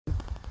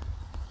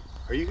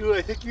Are you who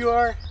I think you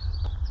are?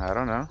 I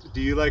don't know.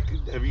 Do you like,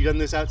 have you done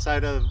this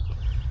outside of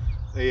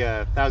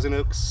a Thousand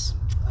Oaks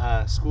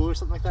school or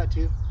something like that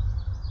too?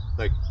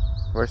 Like,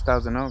 Where's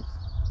Thousand Oaks?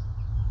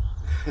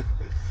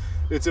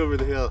 it's over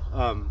the hill.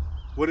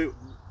 What are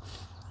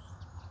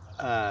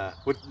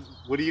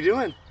you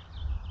doing?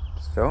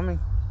 Just filming.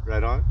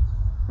 Right on.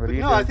 What are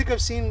you no, doing? I think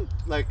I've seen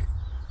like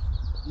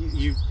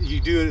you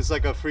do it as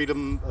like a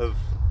freedom of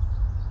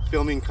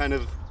filming kind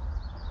of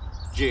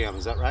jam.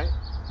 Is that right?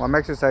 Well, I'm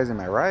exercising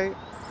my right.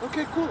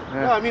 Okay, cool.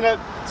 Yeah. No, I mean I've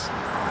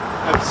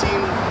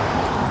seen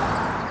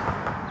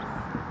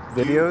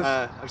Videos.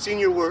 I've seen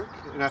your work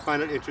and I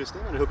find it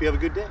interesting. And I hope you have a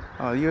good day.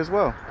 Oh, you as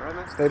well. All right,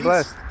 man. Stay Peace.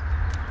 blessed.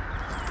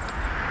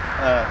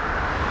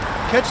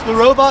 Catch the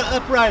Robot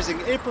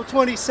Uprising, April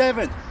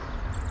 27th.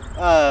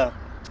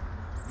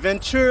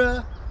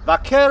 Ventura,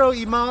 Vaquero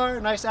y Mar,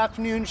 nice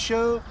afternoon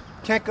show.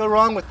 Can't go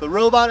wrong with the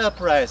Robot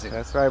Uprising.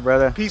 That's right,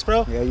 brother. Peace,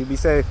 bro. Yeah, you be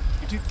safe.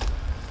 You too.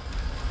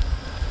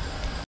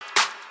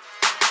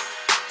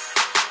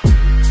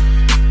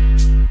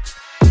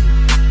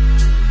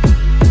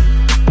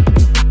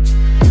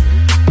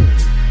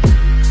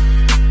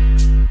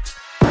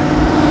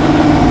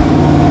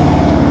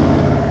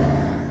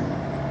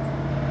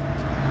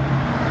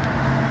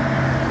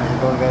 How's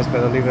it going, guys?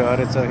 PLA Libre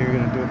Audits out here.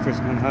 Gonna do a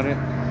first man audit.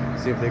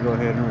 See if they go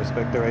ahead and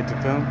respect the right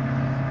to film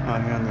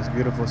out here on this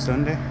beautiful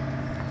Sunday.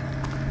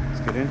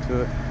 Let's get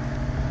into it.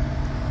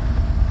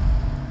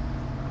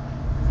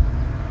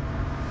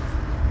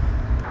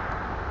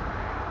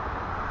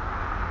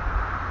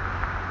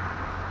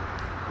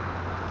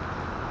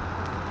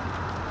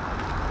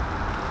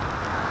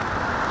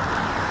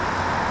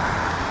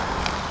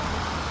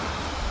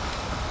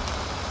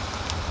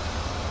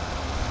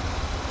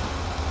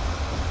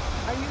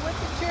 Are you with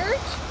the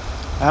church?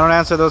 I don't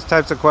answer those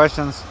types of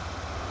questions.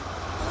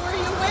 Who are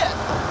you with?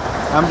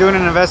 I'm doing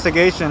an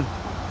investigation.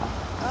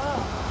 Oh,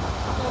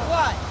 for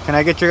what? Can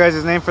I get your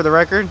guys' name for the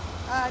record?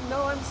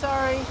 No, I'm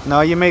sorry.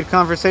 No, you made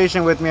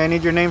conversation with me. I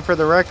need your name for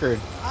the record.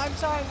 I'm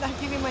sorry, I'm not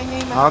giving my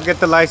name I'll out. get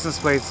the license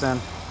plates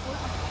then.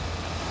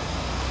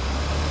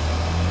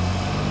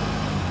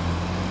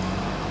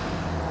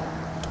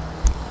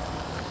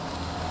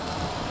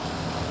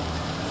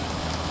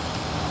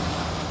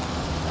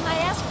 Can I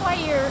ask why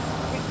you're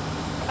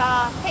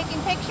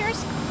taking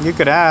pictures? You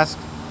could ask.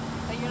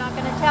 But you're not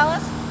going to tell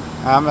us?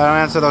 I don't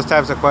answer those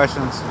types of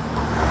questions.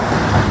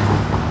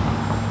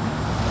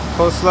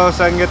 Pull slow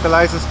so I can get the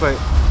license plate.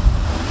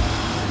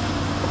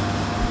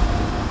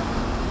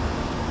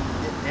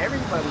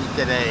 Everybody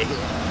today.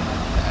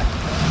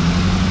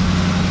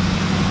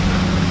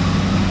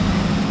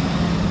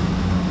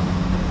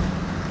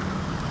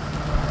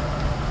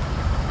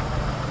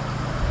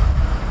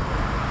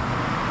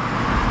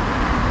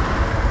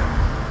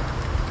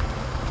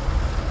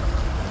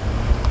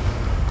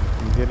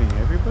 I'm getting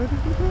everybody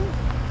today?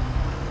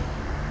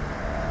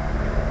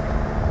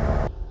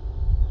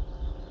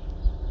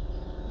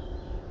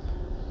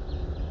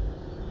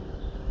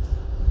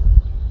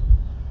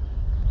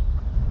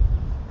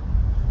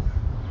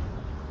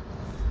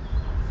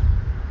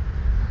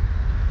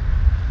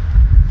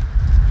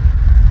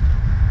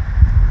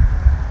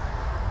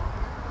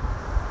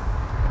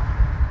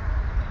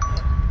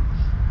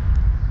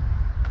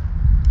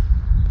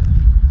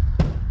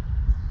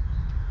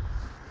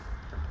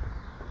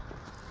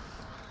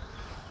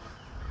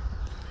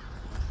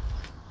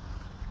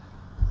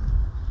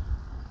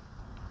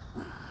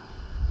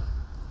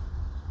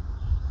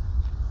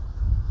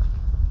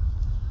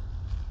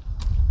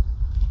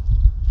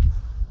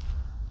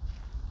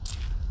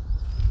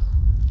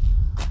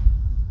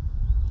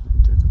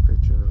 Take a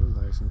picture of those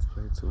license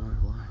plates.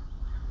 Why?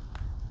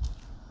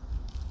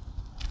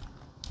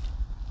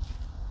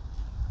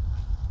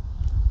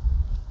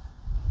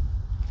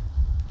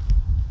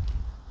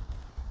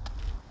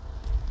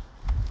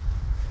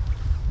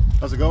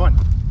 How's it going?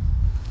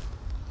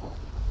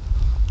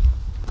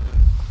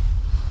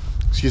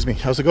 Excuse me,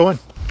 how's it going?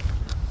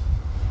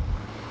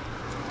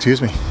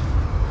 Excuse me.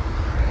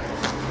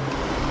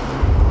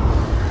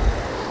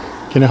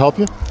 Can I help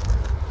you?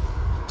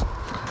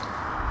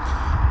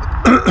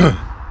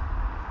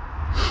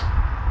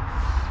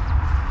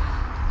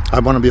 I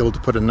want to be able to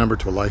put a number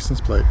to a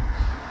license plate.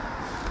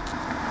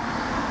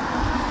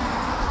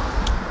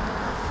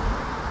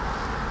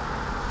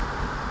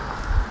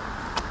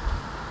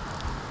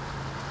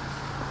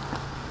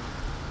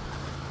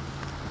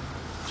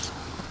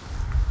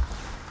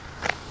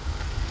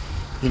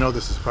 You know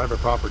this is private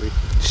property.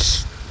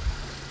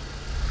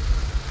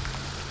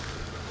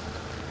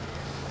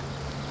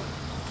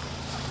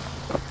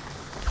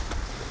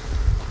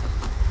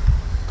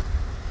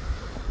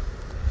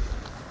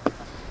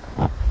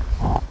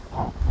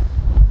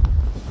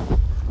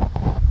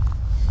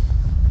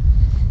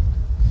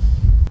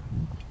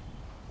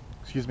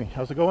 Excuse me,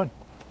 how's it going?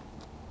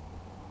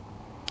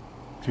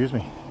 Excuse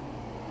me.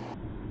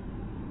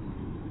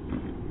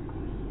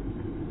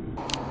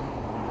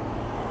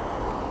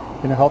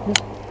 Can I help you?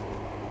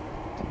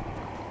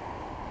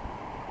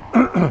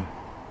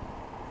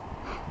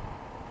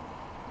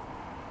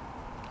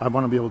 I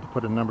want to be able to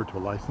put a number to a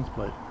license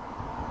plate.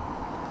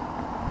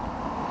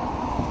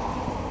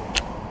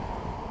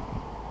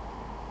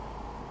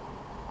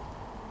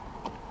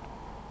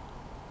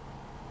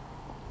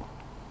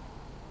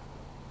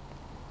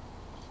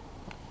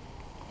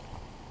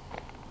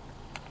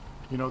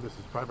 You know this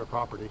is private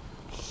property.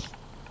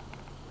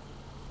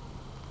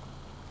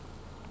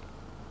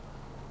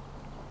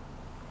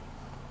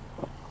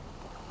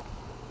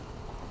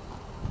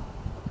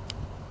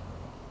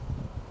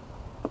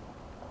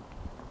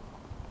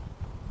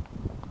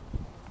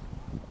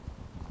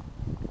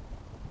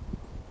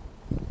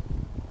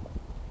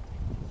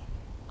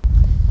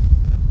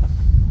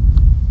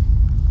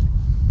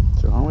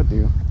 What's wrong with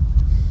you?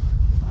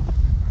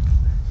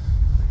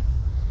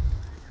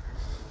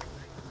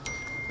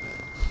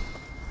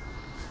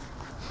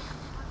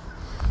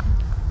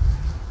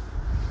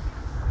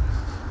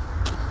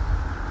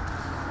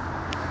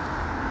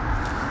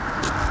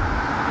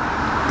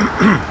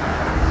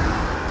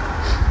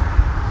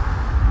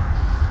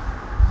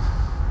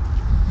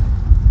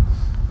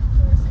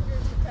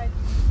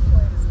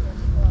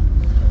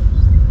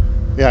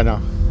 Yeah,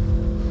 no.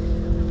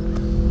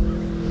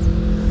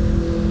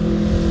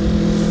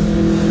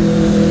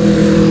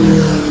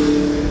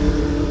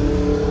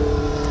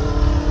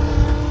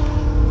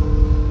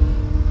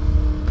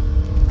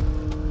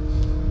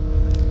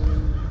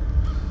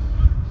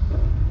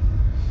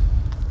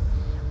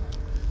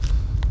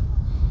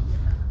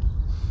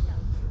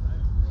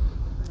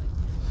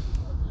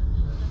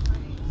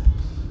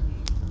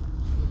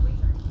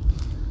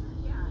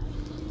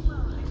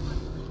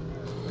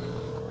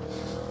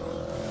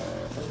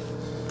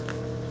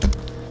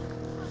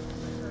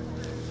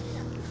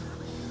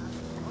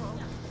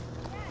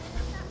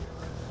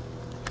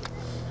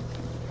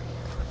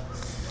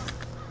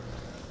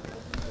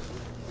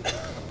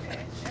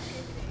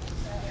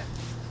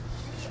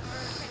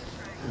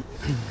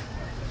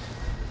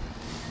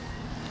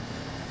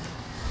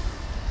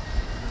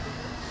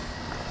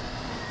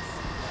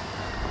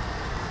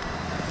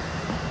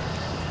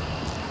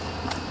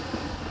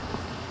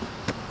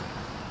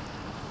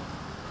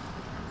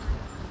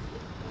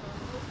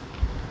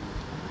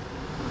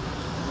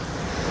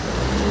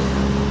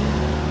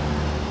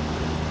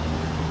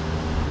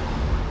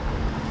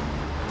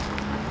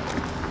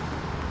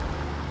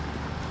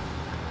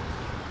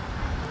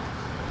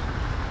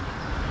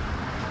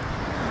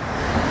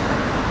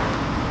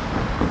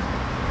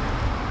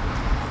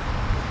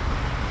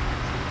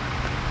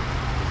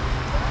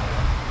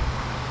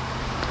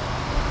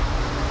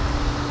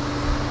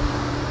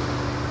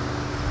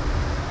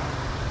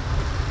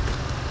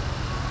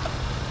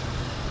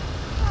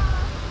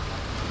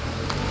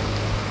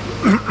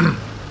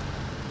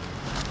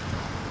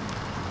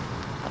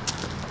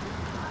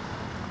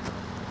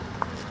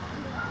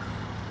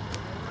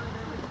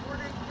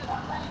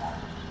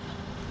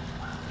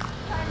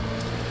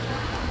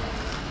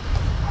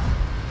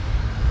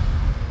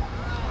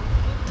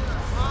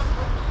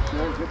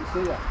 Good to see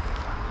you.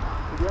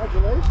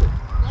 Congratulations.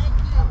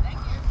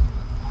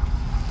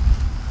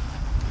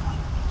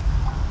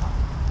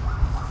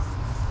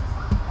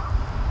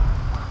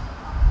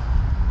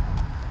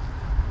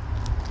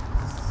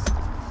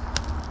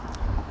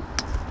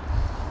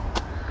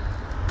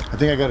 I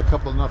think I got a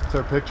couple enough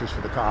clear pictures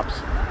for the cops.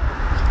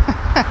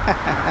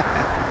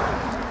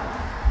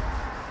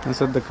 That's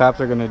what the cops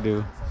are gonna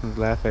do, is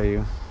laugh at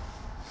you.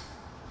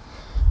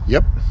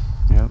 Yep.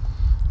 Yep.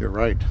 You're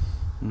right.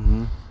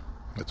 Mm-hmm.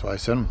 That's why I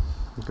sent them.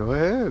 Go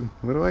ahead.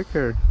 What do I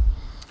care?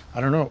 I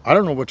don't know. I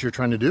don't know what you're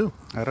trying to do.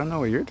 I don't know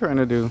what you're trying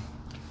to do.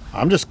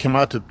 I'm just came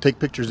out to take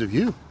pictures of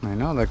you. I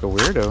know, like a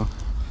weirdo.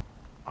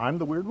 I'm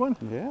the weird one?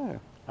 Yeah.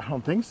 I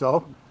don't think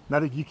so.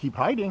 Not if you keep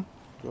hiding.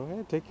 Go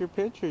ahead, take your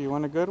picture. You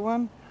want a good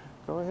one?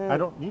 Go ahead. I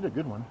don't need a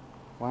good one.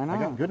 Why not?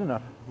 I got good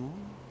enough.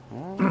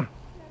 All right.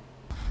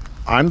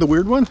 I'm the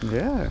weird one?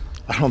 Yeah.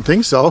 I don't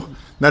think so.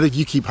 Not if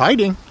you keep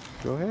hiding.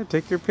 Go ahead,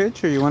 take your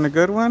picture. You want a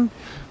good one?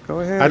 Go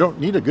ahead. I don't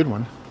need a good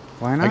one.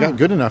 Why not? I got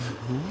good enough.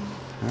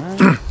 All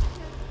right.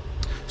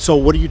 So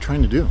what are you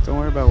trying to do? Don't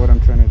worry about what I'm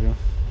trying to do.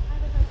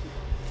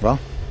 Well,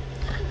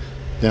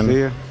 then. See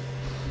ya.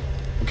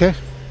 Okay.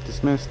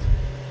 Dismissed.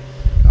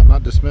 I'm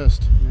not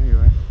dismissed. There you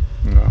are.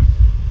 No.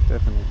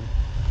 Definitely.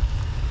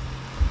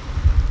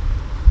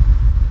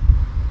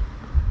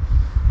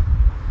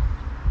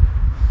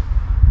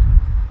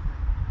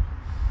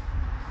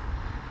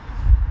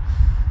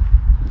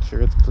 I'm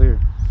sure it's clear.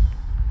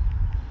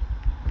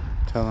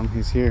 Tell him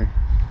he's here.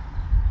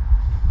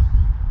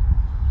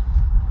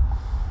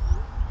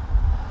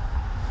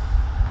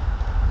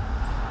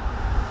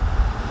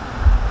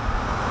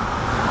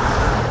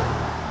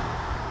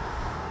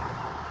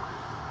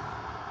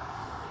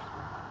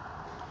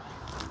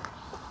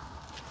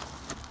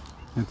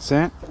 That's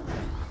it?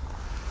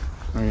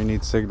 Or you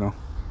need signal?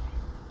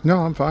 No,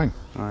 I'm fine.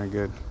 Alright,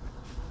 good.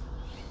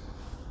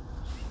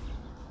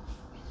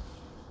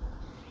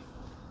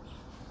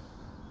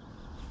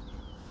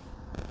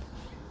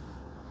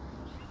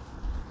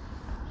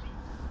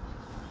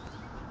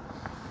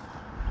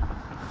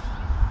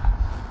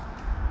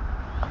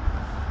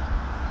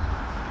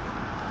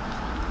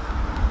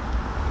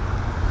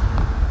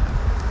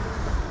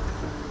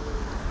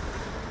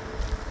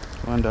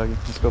 Come on, doggy.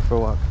 Let's go for a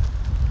walk.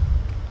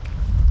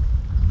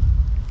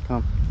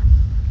 Come.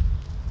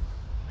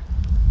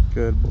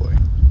 Good boy.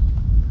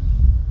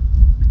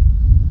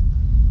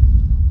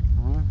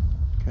 Come on.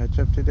 Catch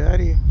up to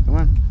daddy. Come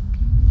on.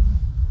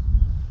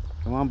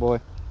 Come on, boy.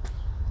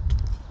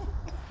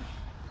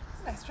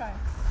 Nice try.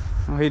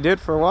 Oh, he did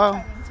for a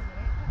while.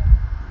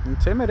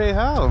 Intimidate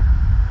how?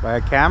 By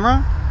a camera?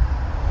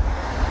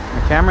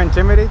 A camera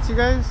intimidates you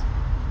guys?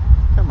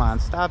 Come on,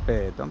 stop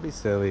it. Don't be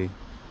silly.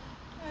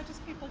 Yeah,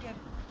 just people get...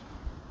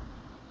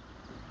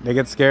 They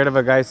get scared of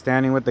a guy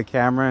standing with the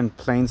camera in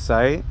plain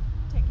sight?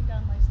 taking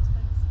down license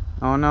plates.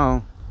 Oh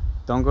no.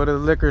 Don't go to the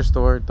liquor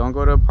store. Don't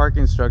go to a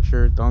parking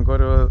structure. Don't go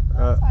to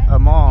That's fine. a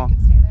mall. You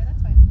can stay there,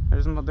 that's fine.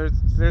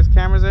 There's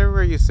cameras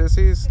everywhere, you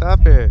sissies.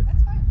 Stop it.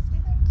 That's fine, stay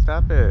there.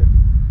 Stop it.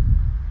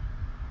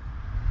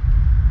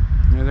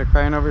 Yeah, they're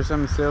crying over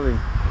something silly.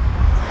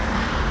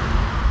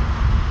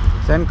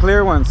 Send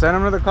clear ones. Send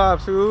them to the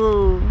cops.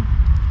 Ooh.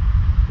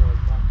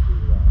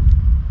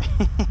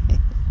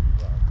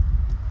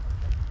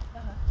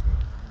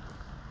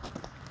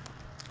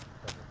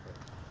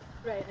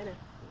 Right, I know.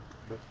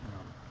 But,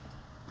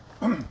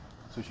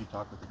 so she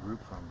talked with the group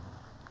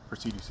for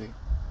CDC.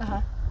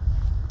 Uh-huh.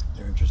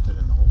 They're interested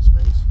in the whole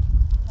space.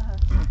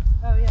 Uh-huh.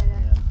 Oh, yeah,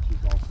 yeah. And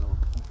she's also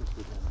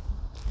interested in,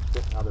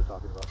 now they're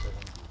talking about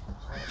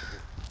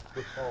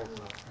which hall's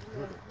not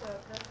included.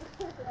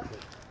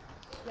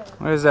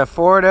 What is that?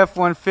 Ford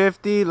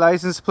F-150,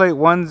 license plate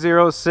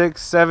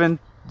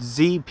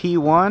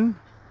 1067ZP1.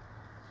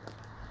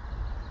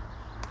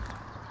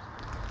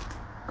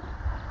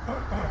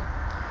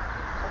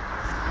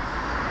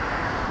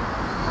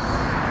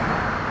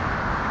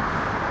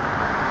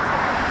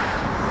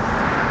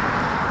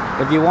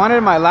 If you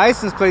wanted my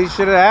license plate, you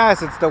should have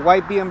asked. It's the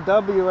white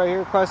BMW right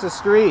here across the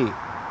street.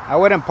 I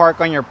wouldn't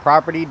park on your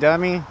property,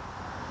 dummy.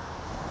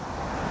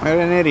 What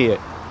an idiot.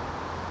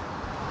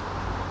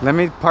 Let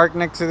me park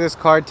next to this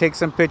car, take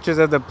some pictures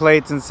of the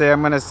plates, and say I'm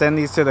going to send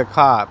these to the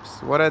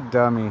cops. What a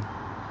dummy.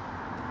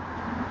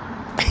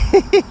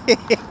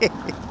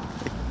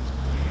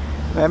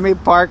 Let me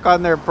park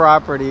on their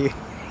property.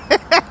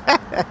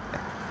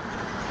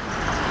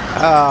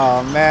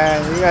 Oh,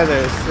 man. You guys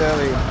are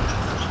silly.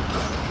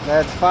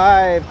 That's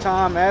 5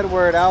 Tom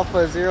Edward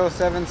Alpha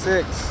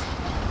 076.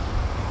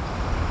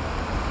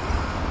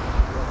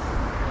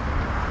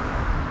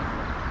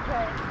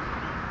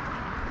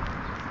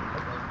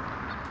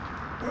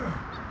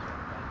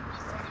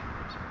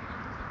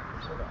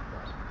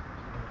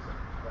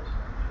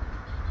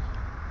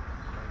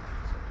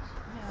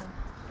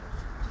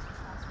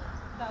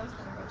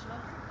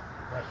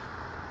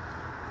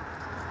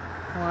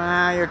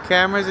 Wow, your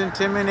camera's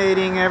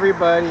intimidating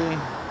everybody.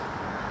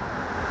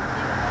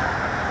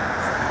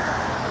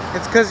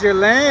 It's because your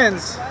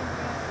lens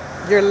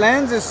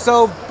is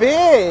so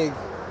big.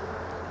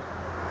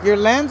 Your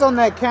lens on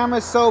that camera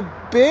is so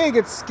big,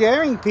 it's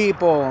scaring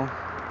people.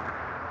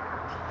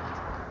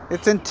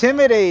 It's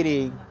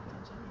intimidating.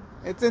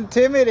 It's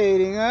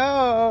intimidating.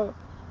 Oh.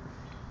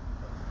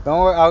 Don't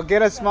worry, I'll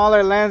get a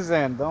smaller lens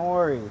then. Don't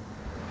worry.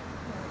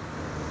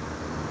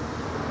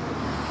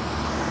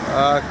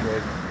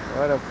 Okay.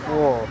 What a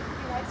fool.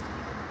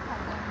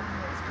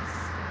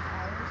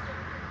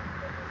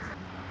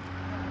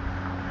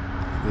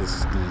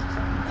 This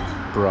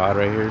broad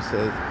right here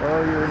says,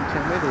 oh, you're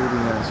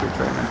intimidating us. You're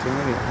trying to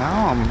intimidate.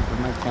 How? I'm with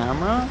my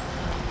camera?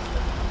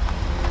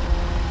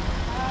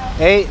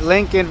 8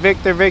 Lincoln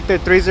Victor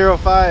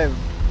 305.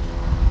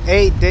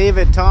 8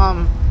 David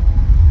Tom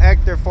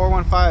Hector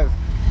 415.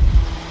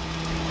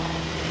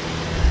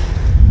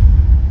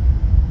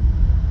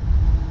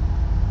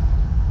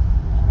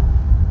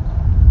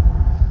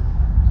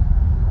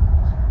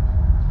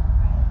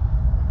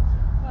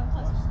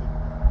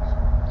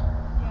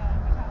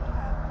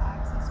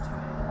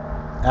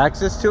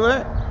 Access to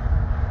it?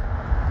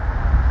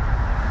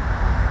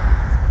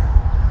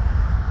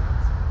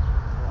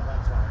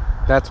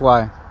 That's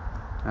why.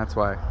 That's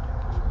why.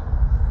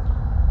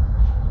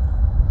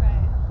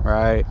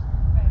 Right.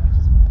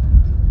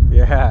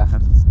 Yeah,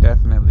 that's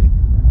definitely.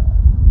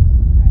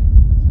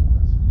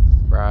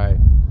 Right.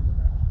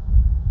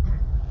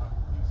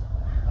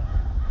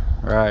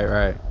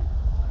 Right.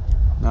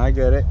 No, I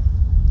get it.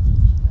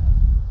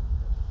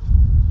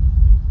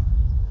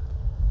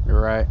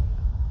 You're right.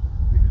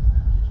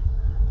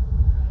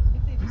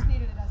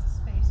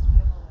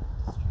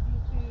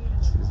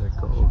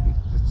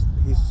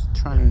 He's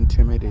trying to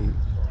intimidate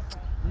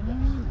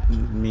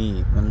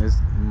me when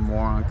this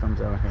moron comes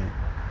out here.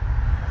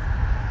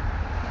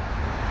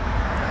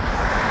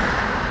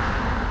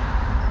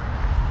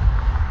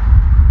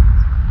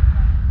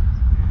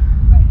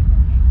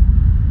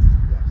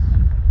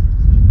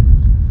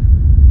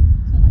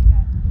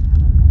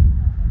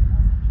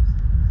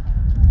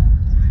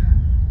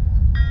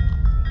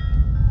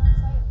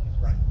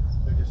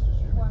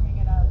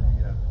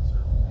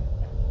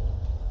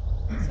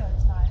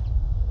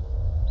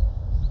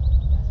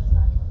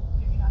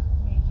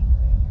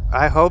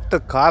 I hope the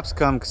cops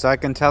come so I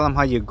can tell them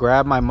how you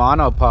grab my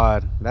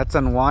monopod. That's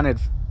unwanted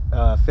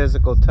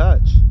physical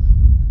touch.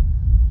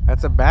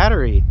 That's a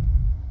battery.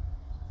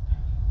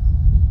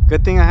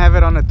 Good thing I have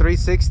it on a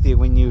 360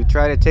 when you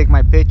try to take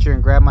my picture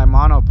and grab my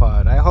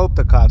monopod. I hope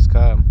the cops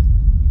come.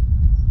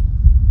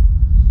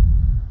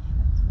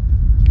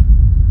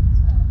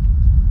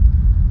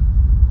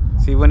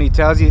 See, when he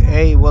tells you,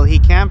 hey, well, he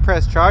can't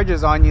press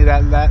charges on you,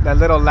 that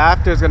little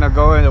laughter is going to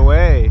go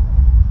away.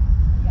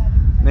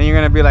 Then you're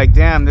going to be like,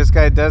 damn, this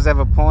guy does have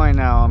a point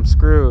now. I'm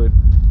screwed.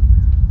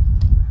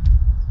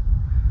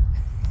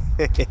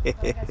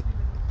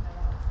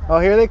 Oh,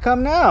 here they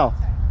come now.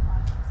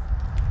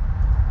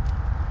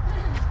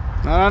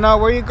 No,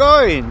 where are you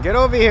going? Get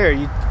over here.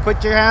 You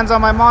put your hands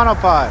on my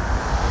monopod.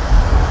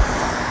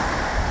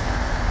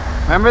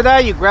 Remember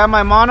that? You grab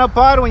my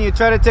monopod when you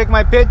try to take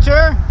my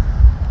picture?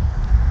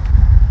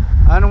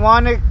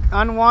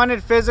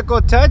 Unwanted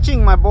physical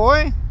touching, my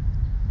boy.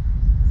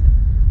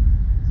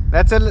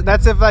 That's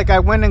if like I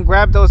went and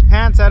grabbed those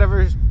pants out of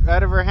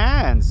her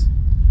hands.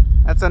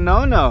 That's a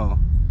no-no.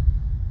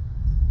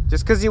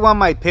 Just because you want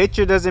my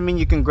picture doesn't mean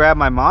you can grab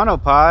my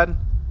monopod.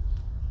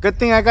 Good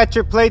thing I got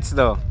your plates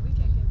though.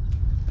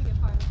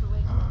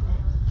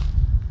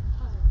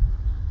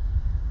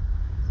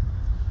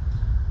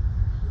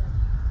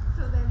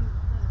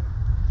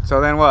 So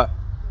then what?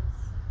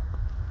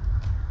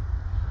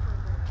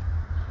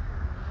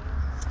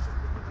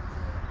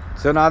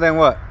 So now then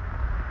what?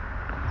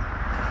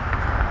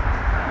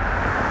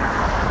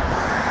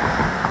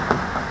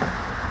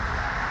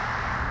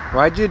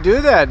 Why'd you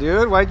do that,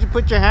 dude? Why'd you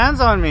put your hands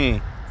on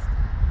me?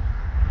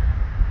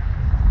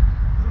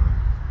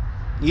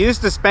 You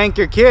used to spank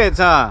your kids,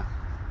 huh?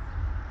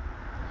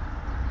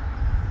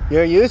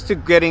 You're used to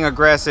getting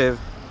aggressive.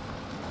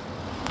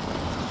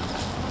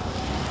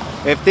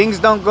 If things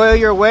don't go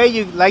your way,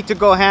 you like to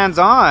go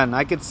hands-on.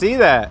 I could see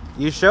that.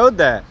 You showed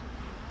that.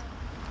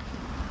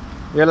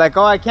 You're like,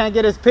 oh, I can't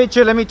get his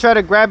picture. Let me try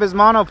to grab his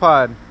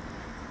monopod.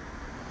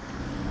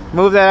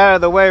 Move that out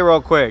of the way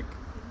real quick.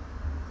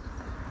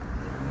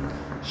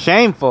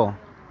 Shameful.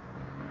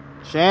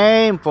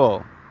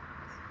 Shameful.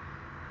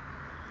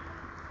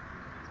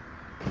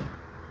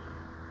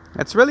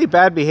 That's really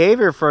bad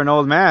behavior for an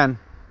old man.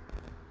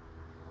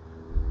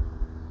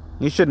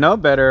 You should know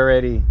better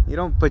already. You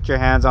don't put your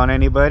hands on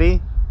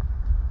anybody.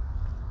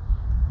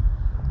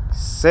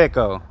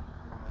 Sicko.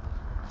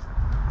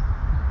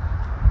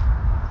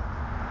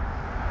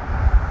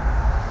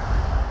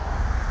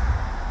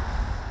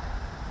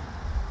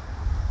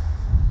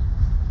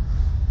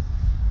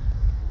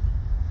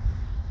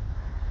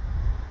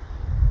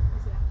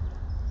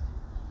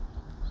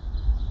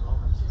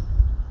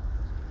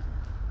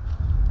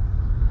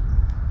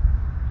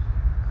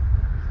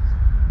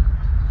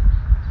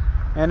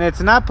 And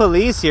it's not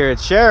police here,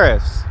 it's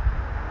sheriffs.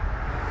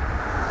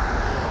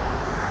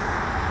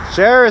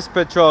 Sheriff's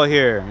patrol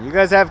here. You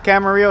guys have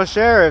Camarillo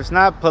sheriffs,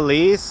 not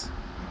police.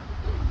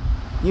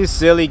 You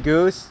silly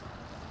goose.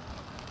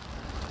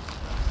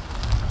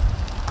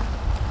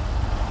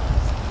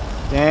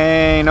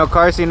 Dang, no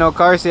car seat, no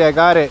car seat, I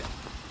got it.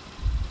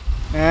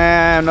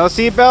 And no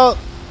seatbelt.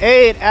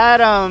 8,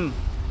 Adam,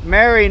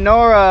 Mary,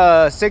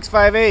 Nora,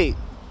 658.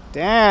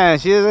 Damn,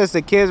 she just lets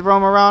the kids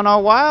roam around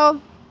all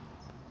wild?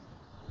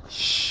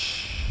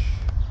 Shh.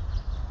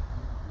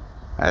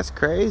 That's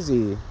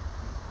crazy.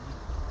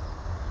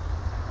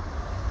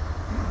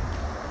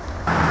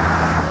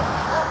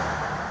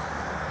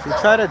 She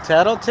tried to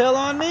tattletale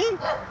on me?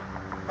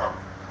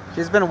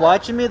 She's been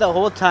watching me the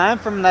whole time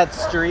from that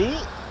street?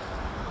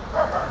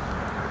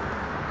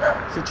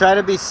 She tried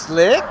to be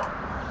slick?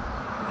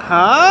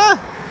 Huh?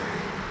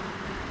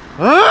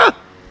 Huh?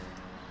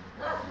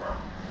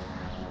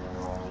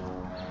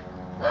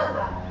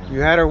 You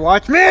had her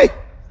watch me?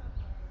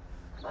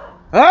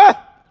 Huh?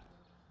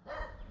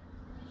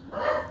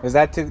 Was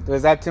that too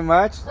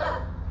much?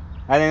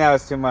 I think that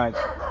was too much.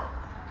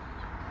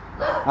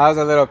 I was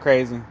a little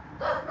crazy.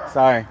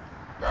 Sorry.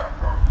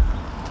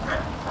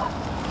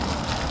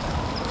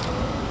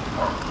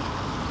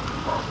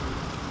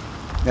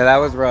 Yeah, that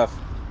was rough.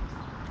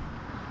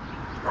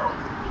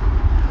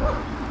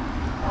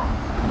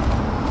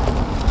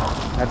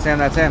 That's him,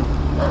 that's him.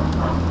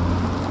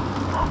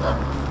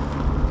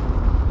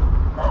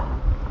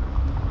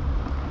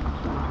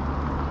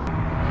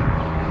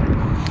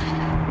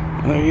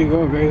 There you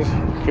go, guys.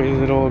 Crazy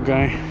little old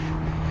guy.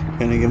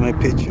 Gonna get my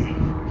picture.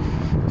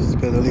 This is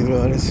Pedro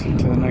Libre Audits.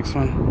 Until the next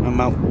one, I'm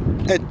out.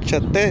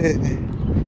 Échate.